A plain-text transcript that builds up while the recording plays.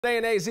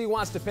AZ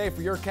wants to pay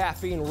for your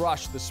caffeine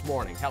rush this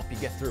morning, help you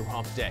get through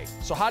hump day.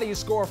 So how do you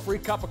score a free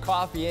cup of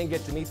coffee and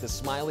get to meet the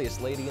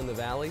smiliest lady in the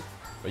valley?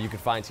 Well, you can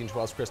find Teen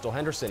 12's Krystle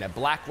Henderson at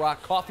Black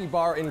Rock Coffee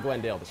Bar in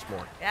Glendale this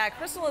morning. Yeah,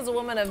 Krystle is a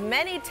woman of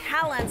many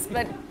talents,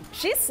 but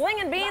she's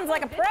slinging beans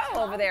like a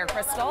pro over there,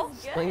 Krystle.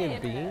 Slinging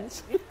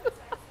beans?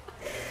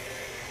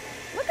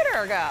 Look at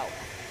her go.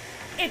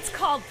 It's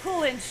called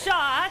pulling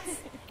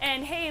shots,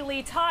 and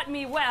Haley taught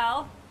me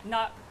well.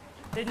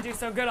 Didn't do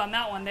so good on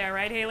that one there,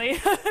 right, Haley?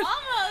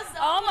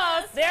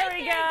 Almost. There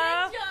we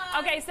go.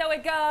 Okay, so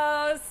it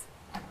goes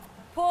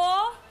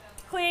pull,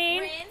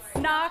 clean,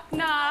 rinse,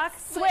 knock,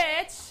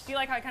 switch. Do you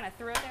like how I kind of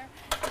threw it there?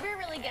 We're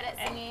really good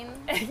at singing.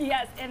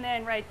 Yes, and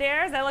then right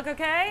there. Does that look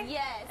okay?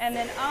 Yes. And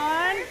then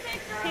on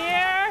Perfect, girl.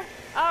 here.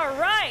 All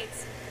right.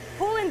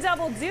 Pulling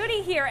double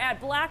duty here at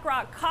Black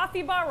Rock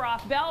Coffee Bar. We're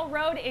off Bell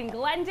Road in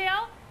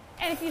Glendale.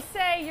 And if you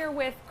say you're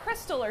with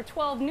Krystle or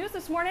 12 News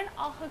this morning,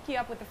 I'll hook you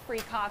up with a free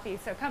coffee.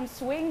 So come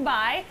swing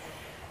by.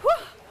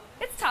 Whew,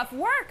 it's tough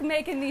work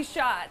making these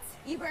shots.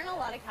 You burn a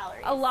lot of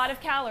calories. A lot of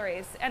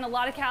calories, and a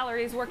lot of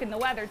calories working the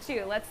weather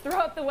too. Let's throw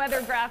up the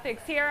weather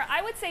graphics here.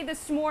 I would say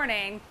this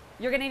morning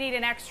you're gonna need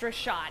an extra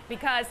shot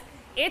because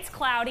it's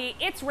cloudy,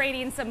 it's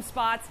rainy in some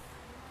spots.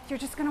 You're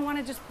just gonna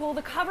wanna just pull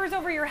the covers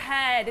over your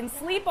head and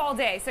sleep all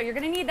day. So you're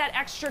gonna need that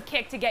extra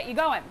kick to get you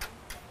going.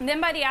 And then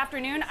by the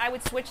afternoon, I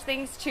would switch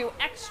things to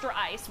extra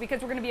ice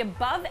because we're going to be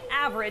above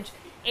average,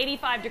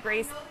 85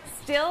 degrees.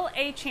 Still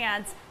a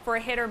chance for a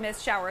hit or miss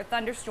shower or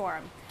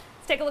thunderstorm.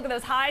 Let's take a look at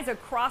those highs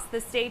across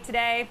the state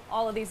today.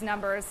 All of these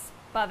numbers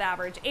above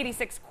average.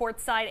 86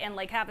 Quartzsite and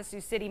Lake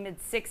Havasu City,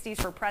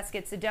 mid-60s for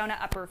Prescott,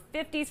 Sedona, upper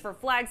 50s for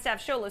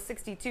Flagstaff, Show low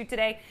 62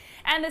 today.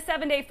 And the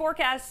 7-day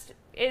forecast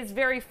is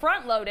very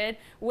front-loaded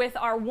with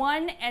our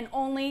one and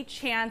only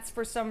chance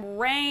for some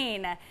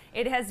rain.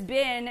 It has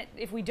been,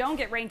 if we don't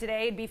get rain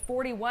today, it'd be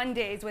 41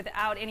 days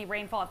without any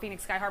rainfall at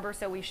Phoenix Sky Harbor,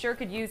 so we sure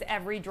could use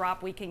every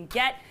drop we can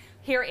get.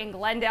 Here in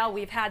Glendale,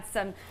 we've had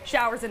some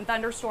showers and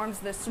thunderstorms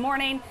this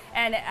morning,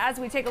 and as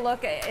we take a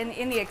look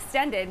in the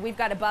extended, we've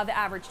got above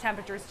average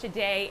temperatures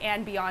today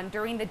and beyond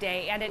during the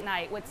day and at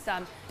night with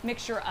some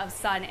mixture of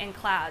sun and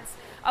clouds.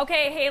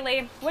 Okay,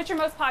 Haley, what's your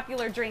most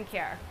popular drink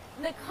here?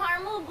 The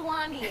caramel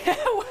blondie.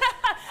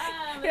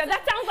 Yeah,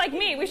 that sounds like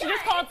me. We should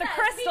just call it the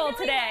Krystle really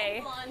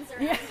today. Like blondes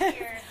around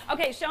here.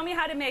 Okay, show me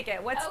how to make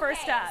it. What's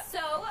first up? So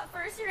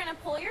first you're gonna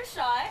pull your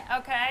shot.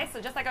 Okay,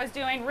 so just like I was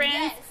doing, rinse,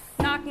 Yes.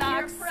 knock,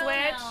 You're a pro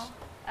switch.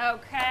 now.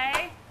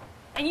 Okay.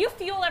 And you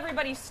fuel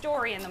everybody's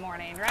story in the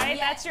morning, right?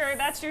 Yes.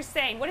 That's your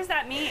saying. What does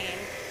that mean?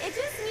 It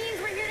just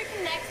means we're here to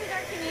connect with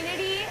our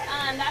community.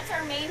 That's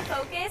our main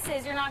focus.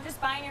 Is you're not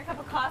just buying your cup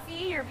of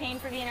coffee. You're paying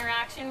for the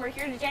interaction. We're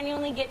here to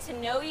genuinely get to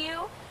know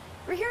you.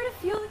 We're here to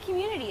fuel the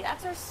community.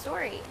 That's our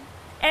story.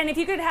 And if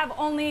you could have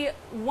only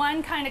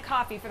one kind of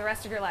coffee for the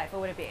rest of your life,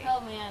 what would it be? Oh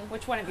man.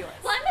 Which one of yours?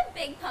 Well, I'm a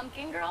big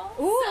pumpkin girl.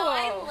 Ooh. So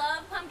I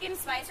love pumpkin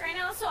spice right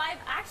now. So I've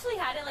actually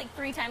had it like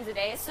 3 times a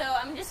day. So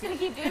I'm just going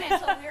to keep doing it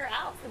until we're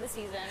out for the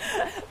season.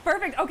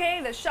 Perfect.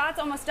 Okay, the shot's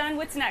almost done.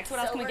 What's next? What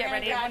else can we get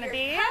ready? One of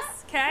these?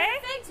 Okay.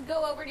 Perfect.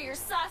 Go over to your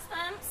sauce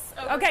pumps.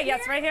 Okay,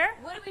 yes, right here.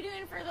 What are we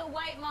doing for the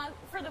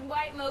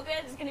white mocha?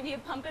 It's going to be a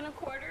pump and a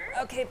quarter.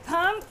 Okay,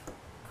 pump,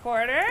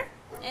 quarter.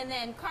 And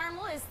then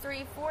caramel is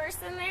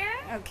 3/4 in there.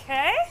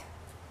 Okay.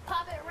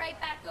 Pop it right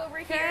back over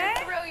Okay. here.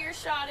 Throw your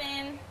shot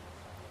in.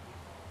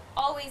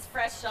 Always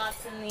fresh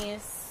shots in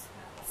these.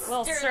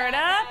 We'll stir it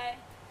that up. guy.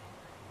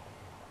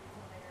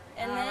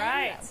 And All then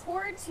right.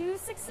 pour to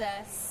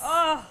success.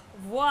 Oh,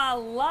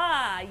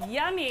 voila,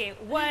 yummy.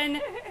 One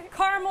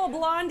caramel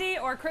blondie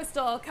or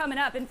Krystle coming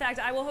up. In fact,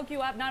 I will hook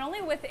you up not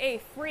only with a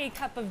free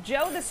cup of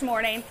Joe this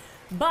morning,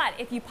 but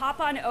if you pop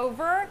on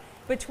over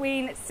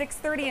between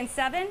 6:30 and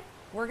 7,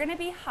 we're going to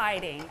be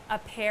hiding a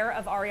pair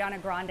of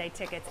Ariana Grande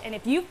tickets. And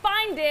if you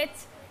find it,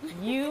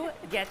 you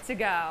get to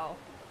go.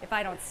 If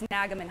I don't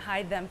snag them and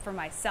hide them for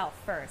myself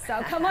first.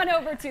 So come on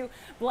over to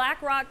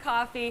Black Rock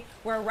Coffee.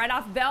 We're right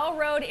off Bell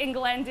Road in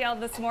Glendale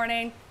this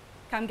morning.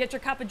 Come get your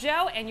cup of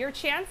Joe and your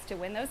chance to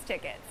win those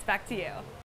tickets. Back to you.